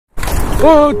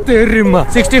ओ तेरी माँ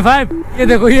 65। ये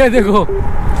देखो ये देखो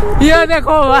ये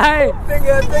देखो भाई।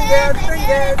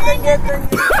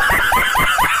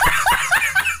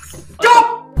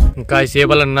 गाइस ये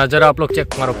वाला नजारा आप लोग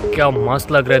चेक मारो, क्या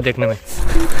मस्त लग रहा है देखने में।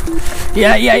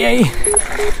 या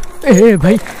ए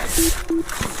भाई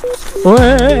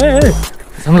ओए,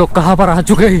 हम लोग कहाँ पर आ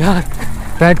चुके हैं यार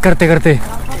राइड करते करते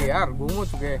यार, घूम हो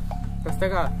चुके रास्ते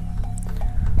का।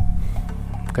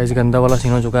 कैसे गंदा वाला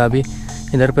सीन हो चुका है। अभी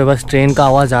इधर पे बस ट्रेन का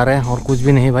आवाज आ रहा है और कुछ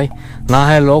भी नहीं भाई, ना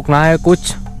है लोग ना है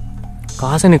कुछ,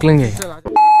 कहाँ से निकलेंगे।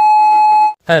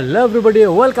 Hello everybody,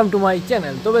 welcome to my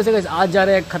channel. तो वैसे गाइस आज जा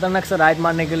रहे हैं खतरनाक सा राइड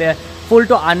मारने के लिए फुल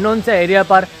टू अननोन से एरिया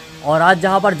पर। और आज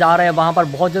जहाँ पर जा रहे हैं वहाँ पर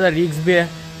बहुत ज़्यादा रिस्क भी है,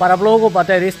 पर आप लोगों को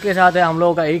पता है रिस्क के साथ है हम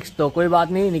लोगों का रिस्क, तो कोई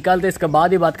बात नहीं, निकलते इसके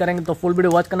बाद ही बात करेंगे। तो फुल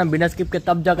वीडियो वॉच करना बिना स्किप के,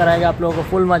 तब जाकर आएगा आप लोगों को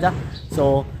फुल मजा।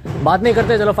 सो बात नहीं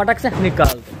करते, चलो फटक से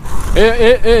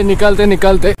निकालते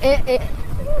निकलते।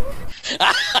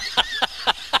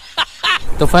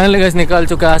 तो फाइनली गाइस निकल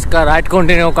चुका है आज का राइड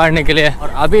कंटिन्यू करने के लिए। और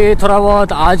अभी थोड़ा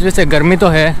बहुत आज वैसे गर्मी तो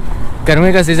है,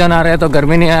 गर्मी का सीजन आ रहा है, तो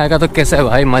गर्मी नहीं आएगा तो कैसे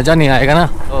भाई, मजा नहीं आएगा ना।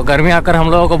 तो गर्मी आकर हम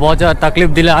लोगों को बहुत ज्यादा तकलीफ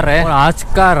दिला रहे हैं। और आज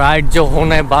का राइड जो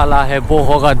होने वाला है वो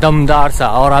होगा दमदार सा।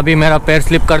 और अभी मेरा पैर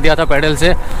स्लिप कर दिया था पेडल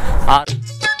से।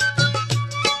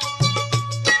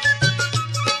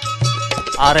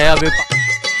 आ रहे अभी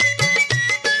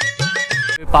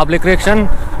पब्लिक रिएक्शन।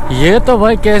 ये तो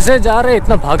भाई कैसे जा रहे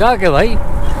इतना भगा के, भाई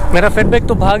मेरा फीडबैक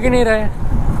तो भाग ही नहीं रहे।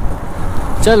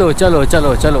 चलो चलो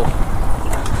चलो चलो,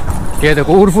 ये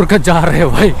देखो उड़ फुड़ कर जा रहे हैं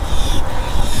भाई।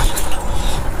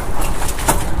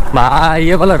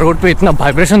 ये वाला रोड पे इतना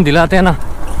वाइब्रेशन दिलाते हैं ना,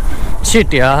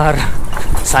 शिट यार,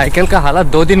 साइकिल का हालत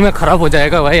 2 दिन में खराब हो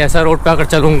जाएगा भाई ऐसा रोड पे अगर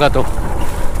चलूंगा तो।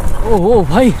 ओह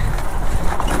भाई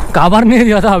काबर नहीं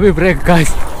दिया था अभी ब्रेक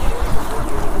गाइस,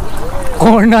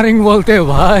 कॉर्नरिंग बोलते हैं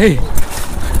भाई।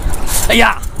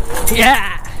 या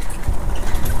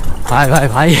भाई भाई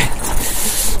भाई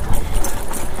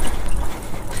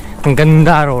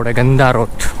गंदा रोड है, गंदा रोड।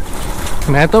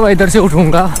 मैं तो भाई इधर से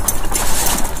उठूंगा,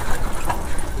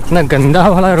 इतना गंदा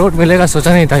वाला रोड मिलेगा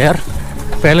सोचा नहीं था यार,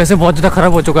 पहले से बहुत ज़्यादा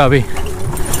खराब हो चुका अभी।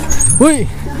 हुई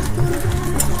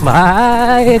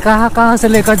भाई कहाँ से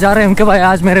लेकर जा रहे हैं उनके भाई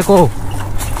आज मेरे को।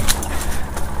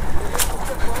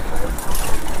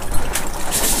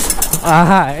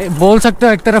 बोल सकते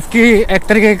हो एक तरफ की एक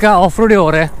तरीके का ऑफ रोड हो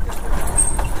रहा है।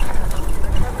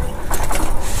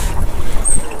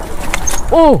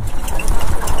 ओ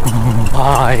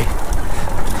भाई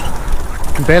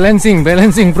बैलेंसिंग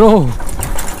ब्रो।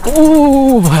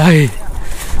 ओ भाई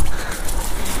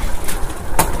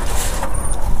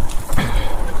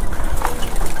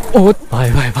ओ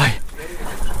भाई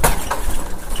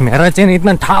मेरा चेन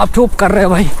इतना ठाप ठूप कर रहा है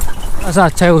भाई, ऐसा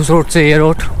अच्छा है उस रोड से ये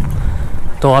रोड।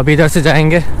 तो अभी इधर से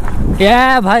जाएंगे।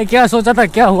 क्या भाई क्या सोचा था,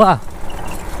 क्या हुआ?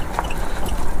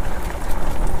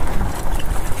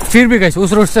 फिर भी गई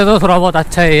उस रोड से तो थोड़ा बहुत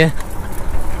अच्छा है ये।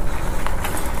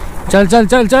 चल चल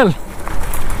चल चल।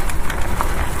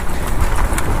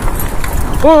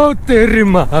 ओ तेरी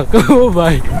माँ को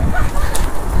भाई,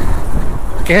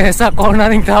 कैसा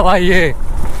कॉर्नरिंग था भाई ये।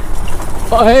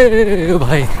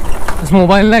 भाई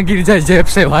मोबाइल ना गिर जाए जेब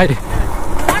से भाई।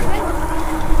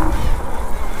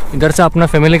 इधर से अपना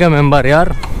फैमिली का मेंबर यार,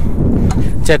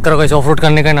 चेक करो कैसे ऑफ रोड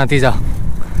करने का नतीजा।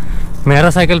 मेरा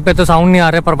साइकिल पे तो साउंड नहीं आ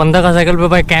रहा, पर बंदा का साइकिल पे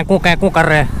भाई कैंकू कर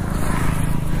रहे हैं।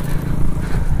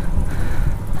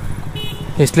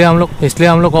 इसलिए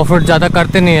हम लोग ऑफ रोड ज्यादा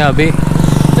करते नहीं है अभी।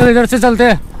 चल इधर से चलते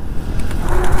हैं,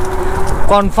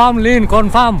 कॉन्फर्म लीन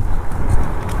कॉन्फर्म।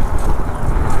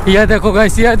 ये देखो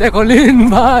गाइस, ये देखो लीन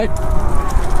भाई।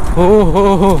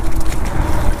 हो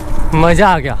मजा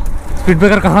आ गया। स्पीड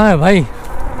ब्रेकर कहाँ है भाई?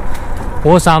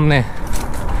 वो सामने।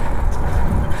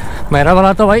 मेरा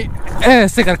वाला तो भाई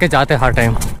ऐसे करके जाते हर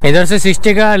टाइम। इधर से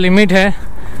 60 का लिमिट है,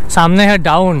 सामने है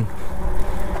डाउन,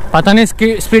 पता नहीं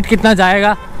स्पीड कितना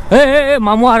जाएगा। ए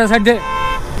मामू आ रहा साइड दे,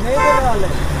 नहीं देने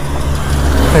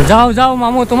वाले। जाओ जाओ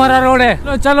मामू, तुम्हारा रोड है।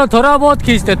 चलो चलो थोड़ा बहुत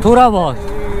खींचते, थोड़ा बहुत।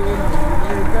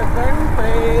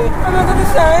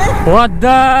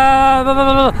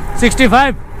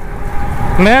 65।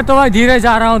 मैं तो भाई धीरे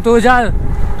जा रहा हूँ, तू जा।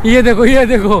 ये देखो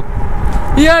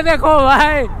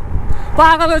भाई,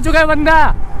 पागल हो चुका है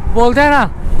बंदा। बोलते हैं ना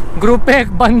ग्रुप पे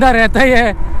एक बंदा रहता ही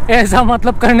है ऐसा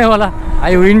मतलब करने वाला।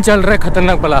 आई विंड चल रहा है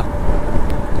खतरनाक वाला।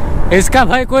 इसका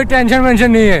भाई कोई टेंशन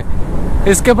वेंशन नहीं है,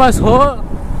 इसके पास हो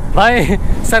भाई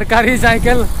सरकारी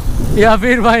साइकिल या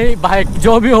फिर भाई बाइक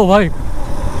जो भी हो भाई,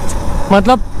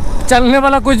 मतलब चलने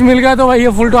वाला कुछ मिल गया तो भाई ये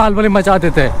फुल टू हलबली मचा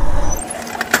देते हैं।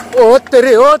 ओ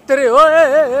तेरे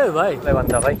भाई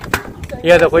बंदा भाई।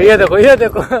 ये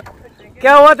देखो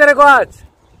क्या हुआ तेरे को आज?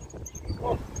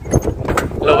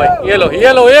 लो भाई,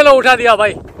 ये लो उठा दिया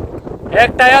भाई,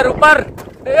 एक टायर ऊपर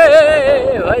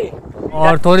भाई।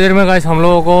 और थोड़ी देर में गाइस हम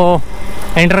लोगों को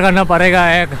एंटर करना पड़ेगा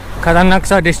एक खतरनाक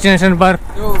सा डेस्टिनेशन पर।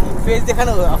 जो फेस देखा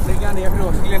ना अफ्रीकन या फिर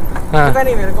ऑस्ट्रेलियन, हाँ। पता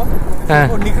नहीं मेरे को। हाँ।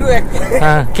 वो निकरू एक।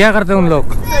 हाँ, क्या करते हैं उन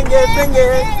लोग? तेंगे तेंगे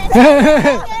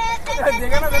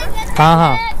देखा ना तेरे? हाँ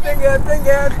हाँ तेंगे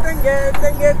तेंगे तेंगे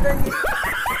तेंगे तेंगे।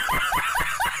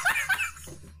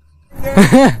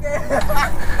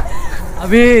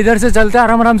 अभी इधर से चलते हैं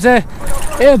आराम आराम से।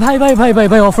 ए भाई भाई भाई भाई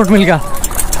भाई ऑफ रोड मिल गया।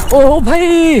 ओ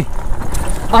भाई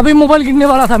अभी मोबाइल गिरने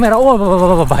वाला था मेरा।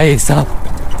 ओ भाई साहब,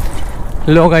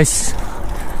 लो गाइस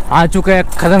आ चुके हैं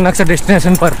खतरनाक से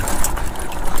डेस्टिनेशन पर।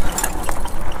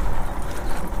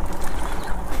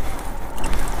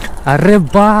 अरे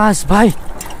बस भाई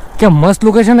क्या मस्त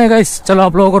लोकेशन है गाइस। चलो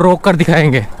आप लोगों को रोक कर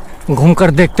दिखाएंगे, घूम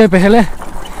कर देखते पहले,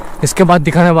 इसके बाद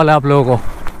दिखाने वाला है आप लोगों को।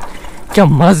 क्या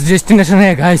मस्त डेस्टिनेशन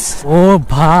है गाइस। ओ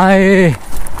भाई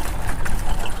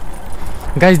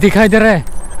गाइस दिखाई दे रहा है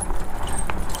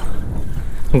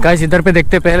गाइस, इधर पे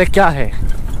देखते पहले क्या है।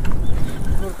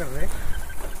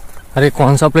 अरे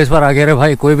कौन सा प्लेस पर आ गए रे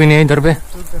भाई, कोई भी नहीं है इधर पे।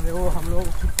 वो हम लोग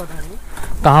पता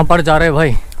नहीं कहाँ पर जा रहे हैं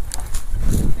भाई,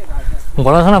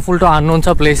 बोला था ना फुल तो अननोन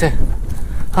सा प्लेस है।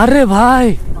 अरे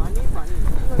भाई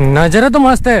नज़ारा तो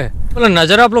मस्त है, बोला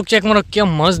नज़ारा आप लोग चेक मारो, क्या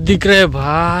मस्त दिख रहे हैं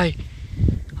भाई।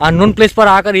 अननोन प्लेस पर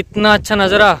आकर इतना अच्छा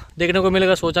नज़ारा देखने को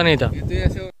मिलेगा सोचा नहीं था।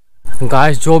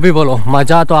 गाइस जो भी बोलो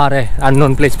मजा तो आ रहा है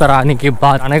अननोन प्लेस पर आने के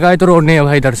बाद। आने का ही तो रोड नहीं है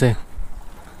भाई इधर से,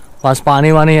 बस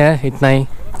पानी वानी है इतना ही।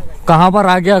 कहाँ पर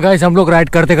आ गया गाइस हम लोग राइड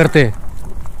करते करते।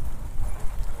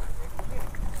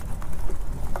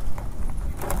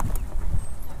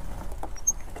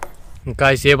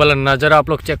 गाइस ये वाला नज़ारा आप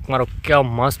लोग चेक मारो, क्या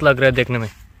मस्त लग रहा है देखने में।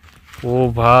 ओ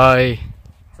भाई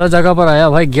सब जगह पर आया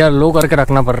भाई, गियर लो करके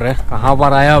रखना पड़ रहा है। कहाँ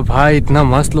पर आया भाई, इतना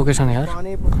मस्त लोकेशन है यार।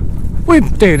 ओए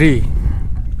तेरी,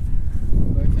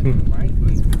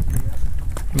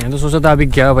 मैं तो सोचा था अभी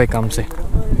गया भाई काम से।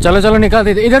 चलो चलो निकाल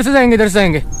देते, इधर से जाएंगे, इधर से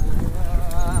जाएंगे।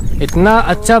 इतना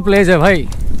अच्छा प्लेस है भाई।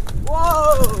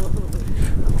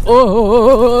 ओ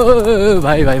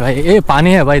भाई भाई भाई ये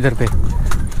पानी है भाई इधर पे।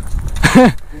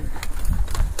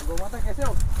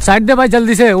 साइड दे भाई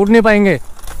जल्दी से, उठ नहीं पाएंगे।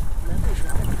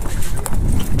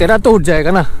 तेरा तो उठ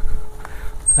जाएगा ना।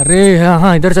 अरे हाँ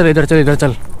हाँ इधर चल इधर चल इधर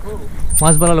चल,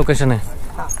 मस्त बड़ा लोकेशन है।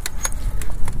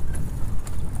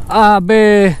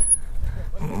 अबे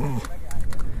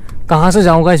कहाँ से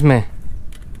जाऊंगा इसमें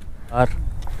यार।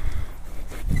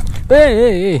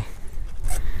 ए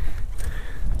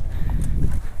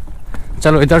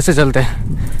चलो इधर से चलते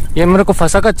हैं, ये मेरे को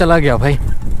फंसा कर चला गया भाई।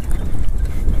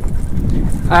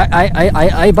 आई आई आई आई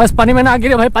आई बस पानी में ना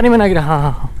गिरे भाई, पानी में ना गिरे। हाँ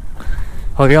हाँ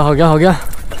हो गया हो गया हो गया।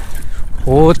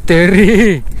 ओ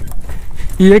तेरी,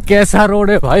 ये कैसा रोड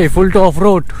है भाई, फुल टू ऑफ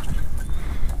रोड।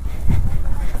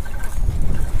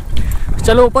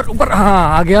 चलो ऊपर ऊपर,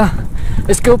 हाँ आ गया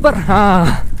इसके ऊपर। हाँ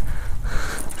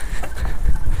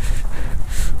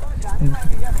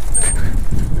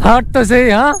हाँ तो सही।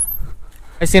 हाँ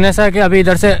सीन ऐसा है कि अभी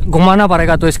इधर से घुमाना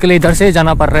पड़ेगा, तो इसके लिए इधर से ही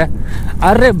जाना पड़ रहा है।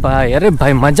 अरे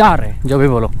भाई मजा आ रहा है जो भी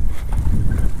बोलो।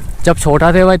 जब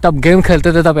छोटा थे भाई तब गेम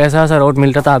खेलते थे, तब ऐसा ऐसा रोड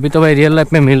मिलता था। अभी तो भाई रियल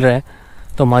लाइफ में मिल रहा है,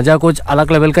 तो मजा कुछ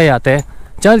अलग लेवल का ही आता है।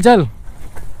 चल चल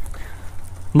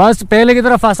बस पहले की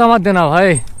तरह फांसा मत देना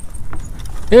भाई।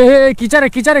 ए कीचड़ है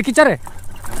कीचड़ है कीचड़ है।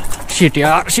 शिट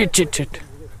यार, शिट शिट शिट।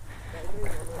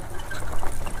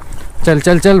 चल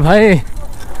चल चल भाई।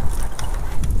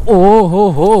 ओ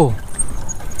हो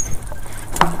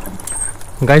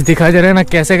गाइस दिखाई दे रहे हैं ना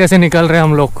कैसे कैसे निकल रहे हैं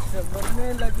हम लोग।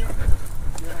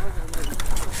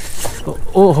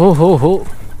 ओ हो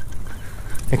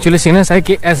एक्चुअली सीन ऐसा है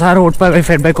कि ऐसा रोड पर भाई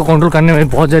फैट बाइक को कंट्रोल करने में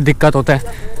बहुत ज़्यादा दिक्कत होता है।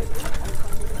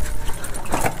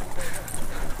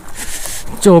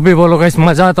 जो भी बोलो गाइस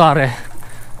मज़ा तो आ रहा है।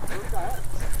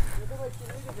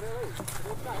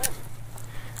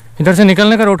 इधर से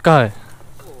निकलने का रोड कहाँ है?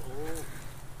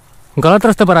 गलत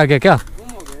रास्ते पर आ गया क्या?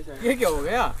 ये क्या हो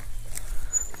गया?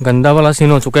 गंदा वाला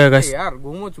सीन हो चुका है गाइस। यार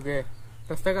घूम हो चुके हैं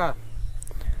रास्ते का।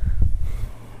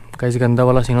 गाइस गंदा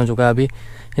वाला सीन हो चुका है। अभी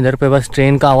इधर पे बस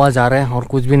ट्रेन का आवाज़ आ रहा है और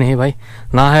कुछ भी नहीं भाई,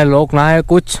 ना है लोग ना है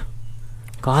कुछ।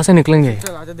 कहाँ से निकलेंगे?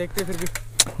 चल आजा देखते फिर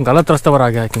भी। गलत रास्ते पर आ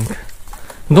गया आई थिंक।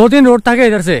 2-3 रोड था क्या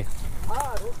इधर से?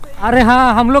 अरे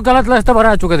हाँ हम लोग गलत रास्ते पर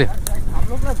आ चुके थे। हम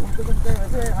लोग ना घूमते घूमते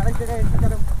वैसे हर एक जगह एक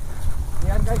तरफ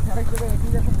यार गाइस, हर एक जगह एक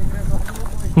ही जैसा दिख रहा है, तो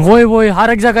हम लोग वही हर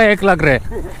एक जगह एक लग रहे।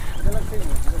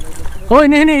 ओए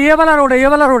नहीं ये वाला रोड है, ये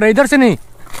वाला रोड है, इधर से नहीं।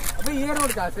 अबे ये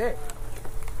रोड कहाँ से?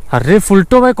 अरे फुल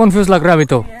तो भाई कंफ्यूज लग रहा है अभी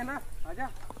तो ये है ना, आजा।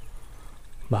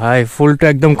 भाई फुल तो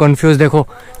एकदम कंफ्यूज। देखो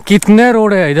कितने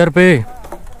रोड है इधर पे।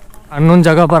 अननोन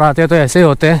जगह पर आते हैं तो ऐसे ही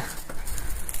होते हैं।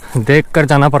 देख कर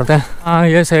जाना पड़ता है। हाँ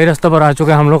ये सही रास्ते पर आ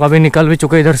चुके हैं हम लोग, अभी निकल भी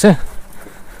चुके इधर से।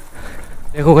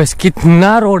 देखो गाइस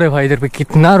कितना रोड है भाई, इधर पे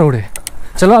कितना रोड है।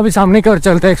 चलो अभी सामने की ओर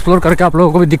चलते हैं, एक्सप्लोर करके आप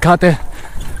लोगों को भी दिखाते हैं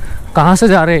कहाँ से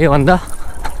जा रहे हैं ये बंदा।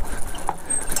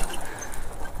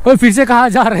 और फिर से कहाँ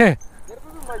जा रहे हैं?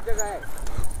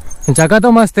 जगह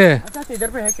तो मस्त है। अच्छा इधर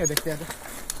पे है क्या, देखते हैं।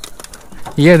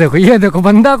 ये देखो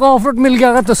बंदा को ऑफ रोड मिल गया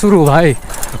अगर तो शुरू भाई।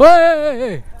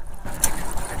 ओए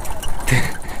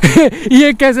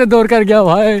ये कैसे दौड़ कर गया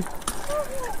भाई?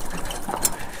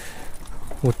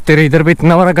 वो तेरे इधर पे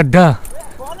इतना बड़ा गड्ढा।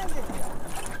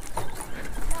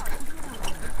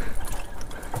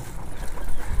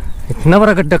 इतना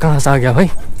बड़ा गड्ढा कहाँ से आ गया भाई?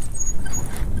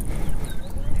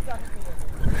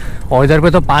 और इधर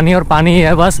पे तो पानी और पानी ही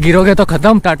है, बस गिरोगे तो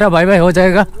खत्म, टाटा बाय बाय हो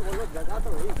जाएगा।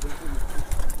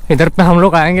 इधर पे हम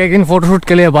लोग आएंगे लेकिन फोटोशूट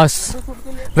के लिए बस।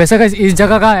 वैसे गाइस इस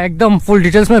जगह का एकदम फुल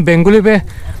डिटेल्स में बेंगोली पे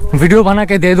वीडियो बना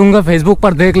के दे दूंगा, फेसबुक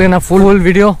पर देख लेना फुल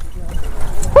वीडियो।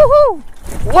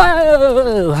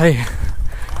 भाई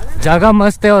जगह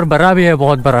मस्त है और बड़ा भी है,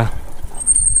 बहुत बड़ा।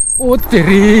 ओ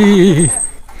तेरी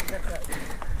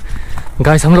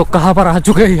गाइस हम लोग कहाँ पर आ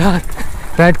चुके हैं यार,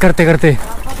 राइड करते करते।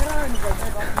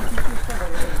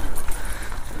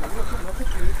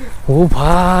 ओ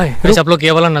भाई आप लोग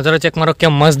ये वाला नज़ारा चेक मारो, क्या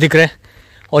मस्त दिख रहा है।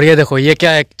 और ये देखो ये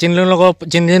क्या है, जिन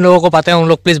लोगों को पता है उन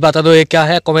लोग प्लीज़ बता दो ये क्या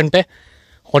है कमेंट पे।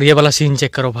 और ये वाला सीन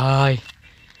चेक करो भाई,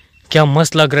 क्या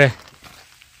मस्त लग रहा है।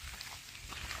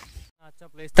 अच्छा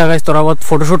प्लेस था गाइस, थोड़ा बहुत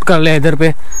फोटोशूट कर लिया इधर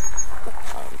पे।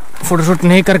 फोटोशूट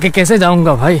नहीं करके कैसे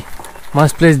जाऊंगा भाई,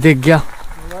 मस्त प्लेस दिख गया।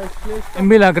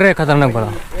 भी लग रहा है खतरनाक बड़ा।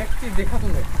 एक चीज देखा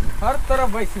तुमने, हर तरफ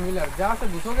भाई सिमिलर, जहाँ से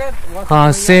घुसोगे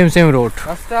हाँ सेम रोड।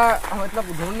 रास्ता मतलब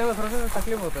ढूंढने में थोड़ा सा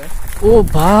तकलीफ होता है। ओ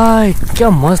भाई क्या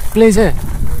मस्त प्लेस है।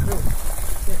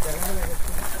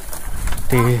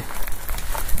 ठीक है,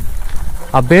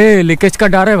 अबे लीकेज का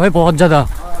डर है भाई बहुत ज्यादा,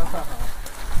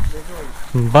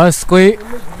 बस कोई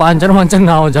पांचर वांचर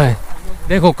ना हो जाए।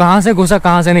 देखो कहाँ से घुसा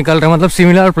कहाँ से निकल रहे, मतलब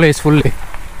सिमिलर प्लेस फुल्ली,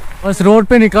 बस रोड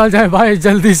पे निकल जाए भाई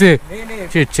जल्दी से।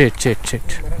 Shit shit shit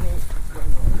shit.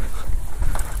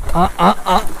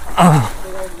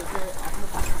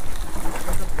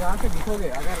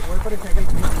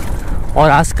 और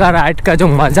आज का राइड का जो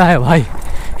मजा है भाई,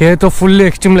 ये तो फुल्ली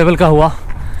एक्सट्रीम लेवल का हुआ।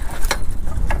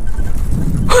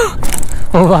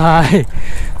 ओ भाई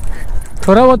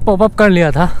थोड़ा बहुत पॉपअप कर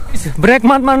लिया था, ब्रेक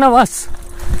मत मारना बस।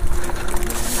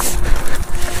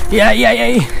 या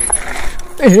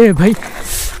ए भाई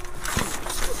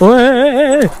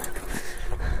ओए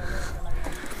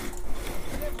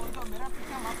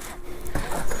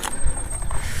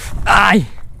आई।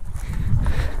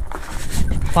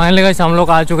 फाइनली गाइस हम लोग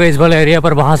आ चुके हैं इस वाले एरिया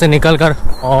पर, वहाँ से निकल कर।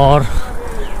 और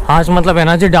आज मतलब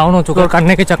एनर्जी डाउन हो चुका है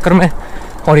करने के चक्कर में।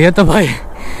 और ये तो भाई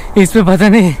इस पे पता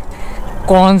नहीं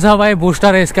कौन सा भाई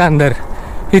बूस्टर है इसके अंदर,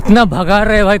 इतना भगा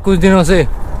रहे भाई कुछ दिनों से।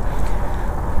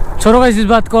 छोड़ो गाइस इस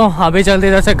बात को, अभी चलते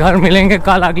इधर से घर, मिलेंगे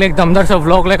कल अगले एक दमदार से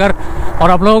व्लॉग लेकर।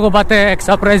 और आप लोगों को पता है एक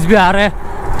सरप्राइज भी आ रहा है,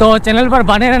 तो चैनल पर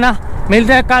बने रहना।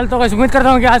 मिलते हैं कल। तो गाइस उम्मीद करता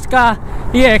हूँ कि आज का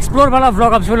ये एक्सप्लोर वाला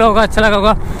व्लॉग आप सभी लोगों को अच्छा लगा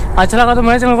होगा। अच्छा लगा तो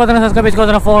मेरे चैनल को सब्सक्राइब, पेज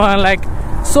को फॉलो, लाइक।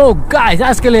 सो गाइस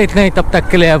आज के लिए इतना ही, तब तक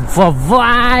के लिए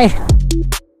बाय।